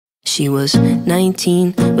She was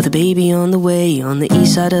 19 with a baby on the way. On the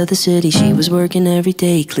east side of the city, she was working every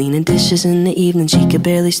day, cleaning dishes in the evening, she could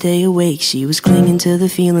barely stay awake. She was clinging to the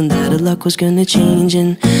feeling that her luck was gonna change.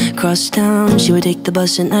 And across town, she would take the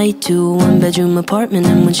bus at night to a one-bedroom apartment.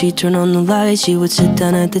 And when she'd turn on the lights, she would sit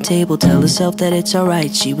down at the table, tell herself that it's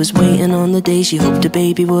alright. She was waiting on the day she hoped a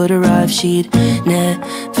baby would arrive. She'd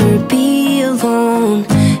never be alone,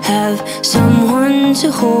 have someone to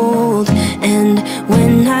hold. And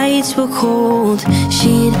when nights were cold,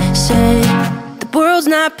 she'd say, the world's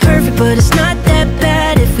not perfect, but it's not that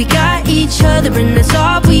bad if we got each other, and that's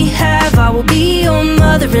all we have. I will be your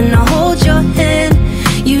mother and I'll hold your hand.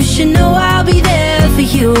 You should know I'll be there for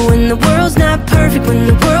you when the world's not perfect, when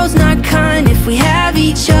the world's not kind. If we have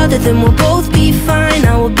each other, then we'll both be fine.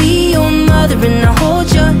 I will be your mother and I'll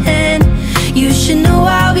hold your hand. You should know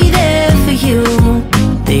I'll be there for you.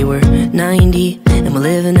 They were 90 and were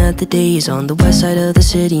living at the days on the west side of the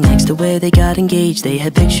city, next to where they got engaged. They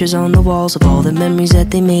had pictures on the walls of all the memories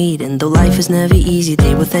that they made. And though life is never easy,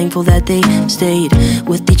 they were thankful that they stayed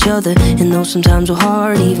with each other. And though sometimes were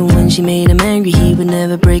hard, even when she made him angry, he would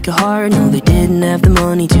never break her heart. No, they didn't have the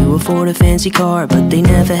money to afford a fancy car, but they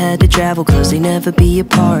never had to travel, cause they never be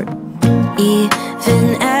apart.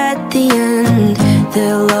 Even at the end,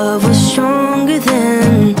 their love was stronger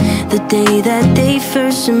than the day that they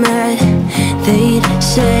first met. They'd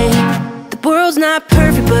say, the world's not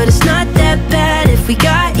perfect, but it's not that bad if we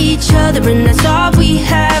got each other, and that's all we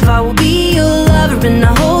have. I will be your lover and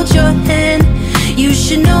I'll hold your hand. You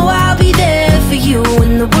should know I'll be there for you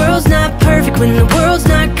when the world's not perfect, when the world's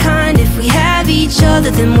not kind. If we have each other,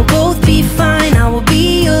 then we'll both be fine. I will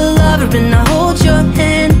be your lover and I'll hold your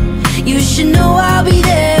hand. You should know I'll be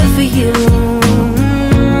there for you.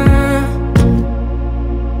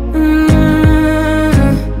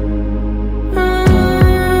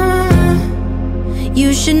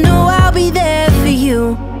 You should know I'll be there for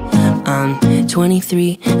you. I'm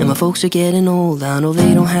 23 and my folks are getting old. I know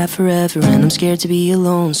they don't have forever and I'm scared to be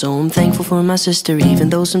alone. So I'm thankful for my sister, even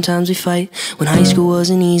though sometimes we fight. When high school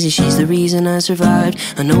wasn't easy, she's the reason I survived.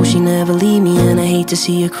 I know she never leave me and I hate to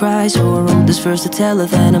see her cry. So I wrote this verse to tell her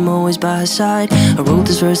that I'm always by her side. I wrote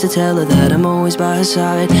this verse to tell her that I'm always by her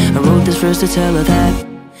side. I wrote this verse to tell her that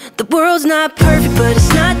the world's not perfect, but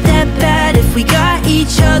it's not that bad if we got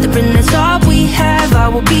each other, and that's all we have. I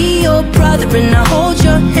will be your brother and I'll hold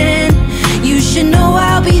your hand. You should know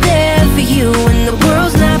I'll be there for you when the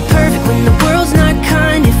world's not perfect, when the world's not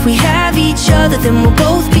kind. If we have each other, then we'll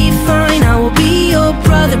both